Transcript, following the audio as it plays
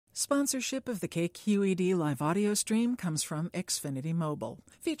Sponsorship of the KQED live audio stream comes from Xfinity Mobile,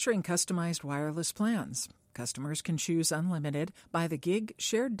 featuring customized wireless plans. Customers can choose unlimited, by the gig,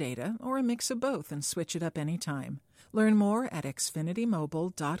 shared data, or a mix of both and switch it up anytime. Learn more at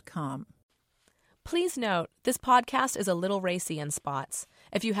xfinitymobile.com. Please note, this podcast is a little racy in spots.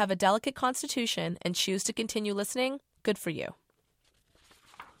 If you have a delicate constitution and choose to continue listening, good for you.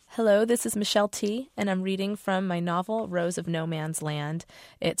 Hello, this is Michelle T., and I'm reading from my novel, Rose of No Man's Land.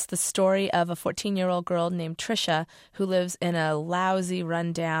 It's the story of a 14-year-old girl named Trisha who lives in a lousy,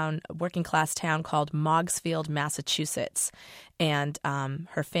 rundown, working-class town called Moggsfield, Massachusetts. And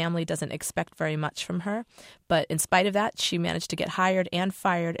her family doesn't expect very much from her. But in spite of that, she managed to get hired and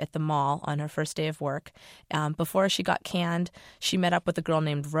fired at the mall on her first day of work. Before she got canned, she met up with a girl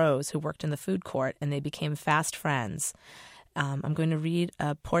named Rose who worked in the food court, and they became fast friends. I'm going to read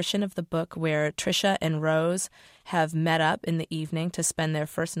a portion of the book where Trisha and Rose have met up in the evening to spend their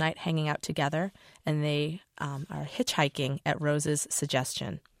first night hanging out together, and they are hitchhiking at Rose's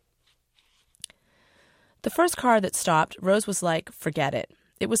suggestion. The first car that stopped, Rose was like, forget it.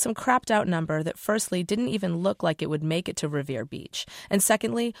 It was some crapped-out number that firstly didn't even look like it would make it to Revere Beach, and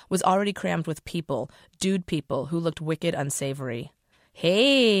secondly was already crammed with dude people who looked wicked unsavory.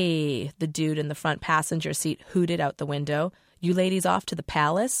 Hey, the dude in the front passenger seat hooted out the window. You ladies off to the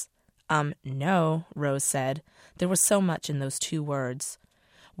palace? No, Rose said. There was so much in those two words.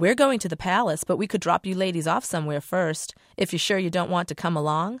 We're going to the palace, but we could drop you ladies off somewhere first, if you're sure you don't want to come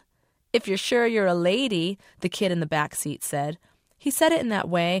along. If you're sure you're a lady, the kid in the back seat said. He said it in that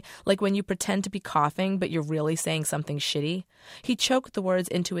way, like when you pretend to be coughing, but you're really saying something shitty. He choked the words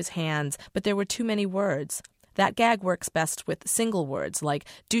into his hands, but there were too many words. That gag works best with single words like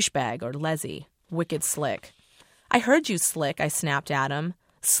douchebag or lezzy, wicked slick. I heard you, Slick, I snapped at him.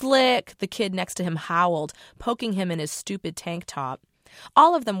 Slick, the kid next to him howled, poking him in his stupid tank top.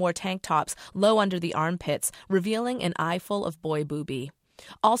 All of them wore tank tops low under the armpits, revealing an eyeful of boy boobie.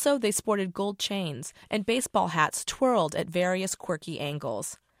 Also, they sported gold chains, and baseball hats twirled at various quirky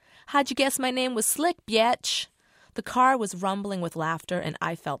angles. How'd you guess my name was Slick, biatch? The car was rumbling with laughter, and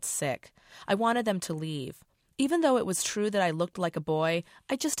I felt sick. I wanted them to leave. Even though it was true that I looked like a boy,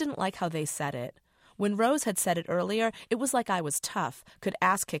 I just didn't like how they said it. When Rose had said it earlier, it was like I was tough, could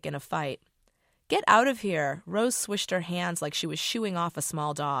ass-kick in a fight. Get out of here. Rose swished her hands like she was shooing off a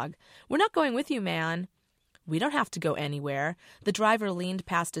small dog. We're not going with you, man. We don't have to go anywhere. The driver leaned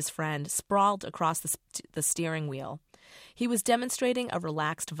past his friend, sprawled across the steering wheel. He was demonstrating a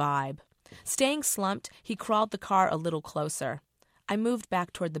relaxed vibe. Staying slumped, he crawled the car a little closer. I moved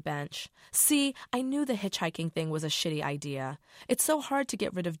back toward the bench. See, I knew the hitchhiking thing was a shitty idea. It's so hard to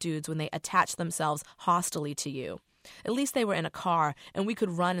get rid of dudes when they attach themselves hostilely to you. At least they were in a car, and we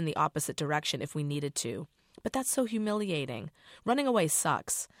could run in the opposite direction if we needed to. But that's so humiliating. Running away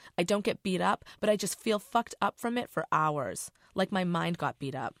sucks. I don't get beat up, but I just feel fucked up from it for hours, like my mind got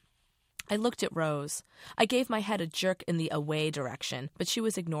beat up. I looked at Rose. I gave my head a jerk in the away direction, but she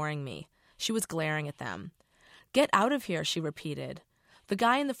was ignoring me. She was glaring at them. Get out of here, she repeated. The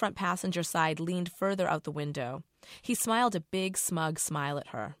guy in the front passenger side leaned further out the window. He smiled a big, smug smile at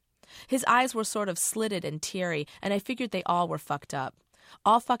her. His eyes were sort of slitted and teary, and I figured they all were fucked up.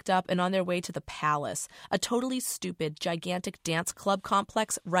 All fucked up and on their way to the palace, a totally stupid, gigantic dance club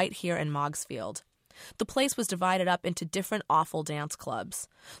complex right here in Moggsfield. The place was divided up into different awful dance clubs.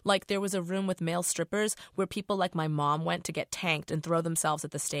 Like there was a room with male strippers where people like my mom went to get tanked and throw themselves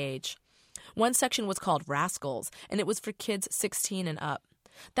at the stage. One section was called Rascals, and it was for kids 16 and up.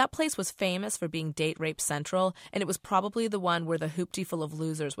 That place was famous for being date rape central, and it was probably the one where the hoopty full of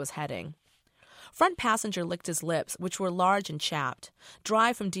losers was heading. Front passenger licked his lips, which were large and chapped,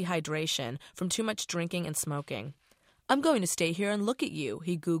 dry from dehydration, from too much drinking and smoking. I'm going to stay here and look at you,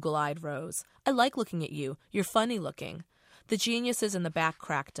 he goggle-eyed Rose. I like looking at you. You're funny looking. The geniuses in the back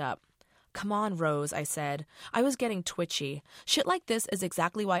cracked up. Come on, Rose, I said. I was getting twitchy. Shit like this is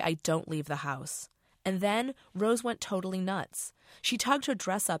exactly why I don't leave the house. And then Rose went totally nuts. She tugged her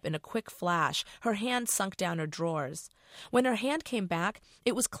dress up in a quick flash, her hand sunk down her drawers. When her hand came back,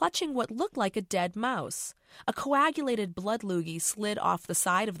 it was clutching what looked like a dead mouse. A coagulated blood loogie slid off the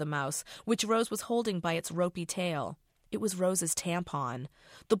side of the mouse, which Rose was holding by its ropey tail. It was Rose's tampon.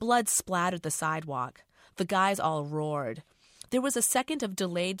 The blood splattered the sidewalk. The guys all roared. There was a second of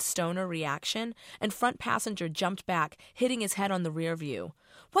delayed stoner reaction, and front passenger jumped back, hitting his head on the rear view.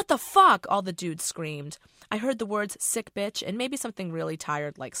 What the fuck? All the dudes screamed. I heard the words sick bitch and maybe something really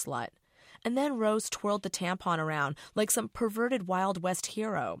tired like slut. And then Rose twirled the tampon around like some perverted Wild West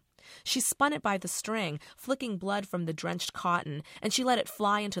hero. She spun it by the string, flicking blood from the drenched cotton, and she let it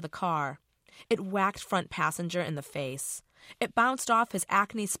fly into the car. It whacked front passenger in the face. It bounced off his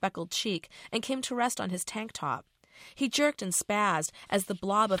acne-speckled cheek and came to rest on his tank top. He jerked and spazzed as the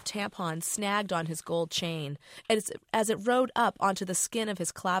blob of tampon snagged on his gold chain, as it rode up onto the skin of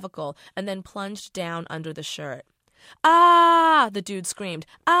his clavicle and then plunged down under the shirt. "Ah!" the dude screamed.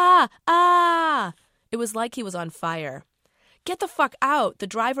 "Ah! Ah!" It was like he was on fire. "Get the fuck out!" The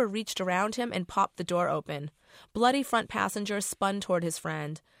driver reached around him and popped the door open. Bloody front passenger spun toward his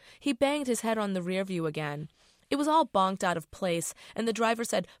friend. He banged his head on the rear view again. It was all bonked out of place, and the driver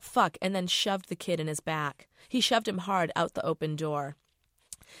said, "Fuck," and then shoved the kid in his back. He shoved him hard out the open door.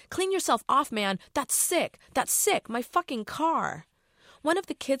 "Clean yourself off, man. That's sick. That's sick. My fucking car." One of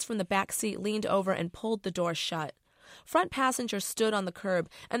the kids from the back seat leaned over and pulled the door shut. Front passenger stood on the curb,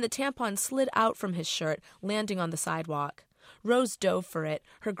 and the tampon slid out from his shirt, landing on the sidewalk. Rose dove for it,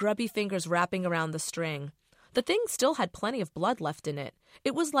 her grubby fingers wrapping around the string. The thing still had plenty of blood left in it.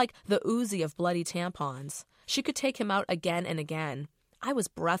 It was like the Uzi of bloody tampons. She could take him out again and again. I was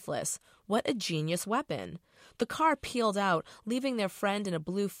breathless. What a genius weapon. The car peeled out, leaving their friend in a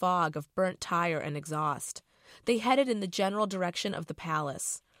blue fog of burnt tire and exhaust. They headed in the general direction of the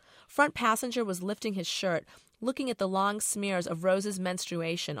palace. Front passenger was lifting his shirt, looking at the long smears of Rose's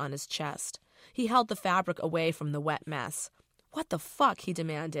menstruation on his chest. He held the fabric away from the wet mess. "What the fuck?" he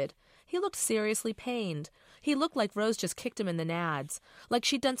demanded. He looked seriously pained. He looked like Rose just kicked him in the nads, like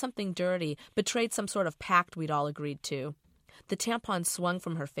she'd done something dirty, betrayed some sort of pact we'd all agreed to. The tampon swung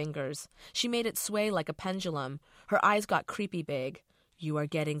from her fingers. She made it sway like a pendulum. Her eyes got creepy big. "You are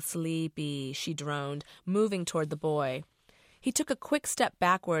getting sleepy," she droned, moving toward the boy. He took a quick step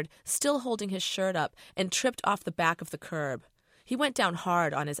backward, still holding his shirt up, and tripped off the back of the curb. He went down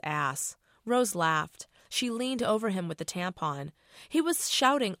hard on his ass. Rose laughed. She leaned over him with the tampon. He was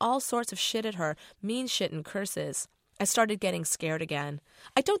shouting all sorts of shit at her, mean shit and curses. I started getting scared again.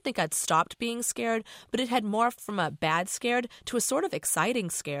 I don't think I'd stopped being scared, but it had morphed from a bad scared to a sort of exciting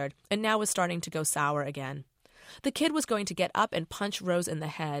scared, and now was starting to go sour again. The kid was going to get up and punch Rose in the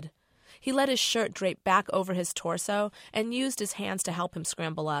head. He let his shirt drape back over his torso and used his hands to help him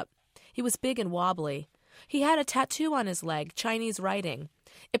scramble up. He was big and wobbly. He had a tattoo on his leg, Chinese writing.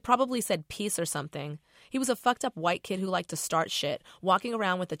 It probably said peace or something. He was a fucked up white kid who liked to start shit, walking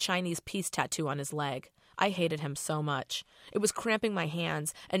around with a Chinese peace tattoo on his leg. I hated him so much. It was cramping my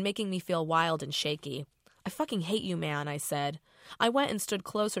hands and making me feel wild and shaky. "I fucking hate you, man," I said. I went and stood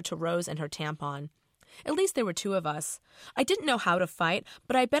closer to Rose and her tampon. At least there were two of us. I didn't know how to fight,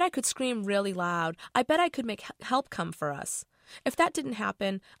 but I bet I could scream really loud. I bet I could make help come for us. If that didn't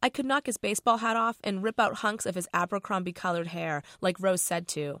happen, I could knock his baseball hat off and rip out hunks of his Abercrombie-colored hair, like Rose said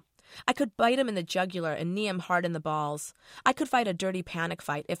to. I could bite him in the jugular and knee him hard in the balls. I could fight a dirty panic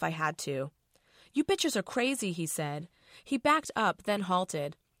fight if I had to. "You bitches are crazy," he said. He backed up, then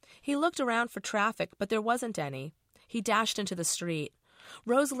halted. He looked around for traffic, but there wasn't any. He dashed into the street.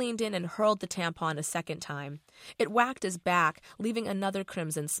 Rose leaned in and hurled the tampon a second time. It whacked his back, leaving another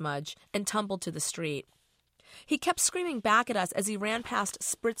crimson smudge, and tumbled to the street. He kept screaming back at us as he ran past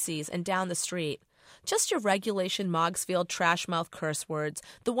Spritzy's and down the street. Just your regulation Mogsfield trash-mouth curse words,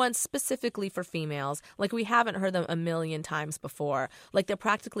 the ones specifically for females, like we haven't heard them a million times before, like they're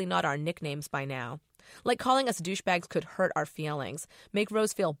practically not our nicknames by now. Like calling us douchebags could hurt our feelings, make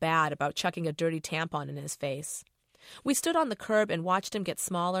Rose feel bad about chucking a dirty tampon in his face. We stood on the curb and watched him get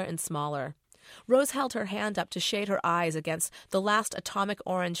smaller and smaller. Rose held her hand up to shade her eyes against the last atomic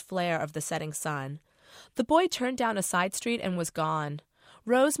orange flare of the setting sun. The boy turned down a side street and was gone.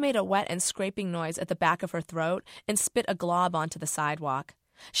 Rose made a wet and scraping noise at the back of her throat and spit a glob onto the sidewalk.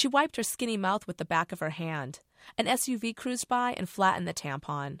 She wiped her skinny mouth with the back of her hand. An SUV cruised by and flattened the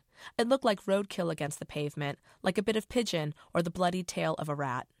tampon. It looked like roadkill against the pavement, like a bit of pigeon or the bloody tail of a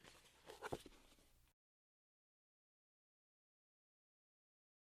rat.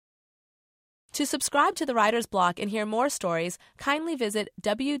 To subscribe to the Writer's Block and hear more stories, kindly visit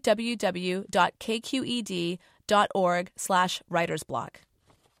www.kqed.org/writersblock.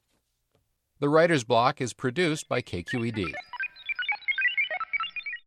 The Writer's Block is produced by KQED.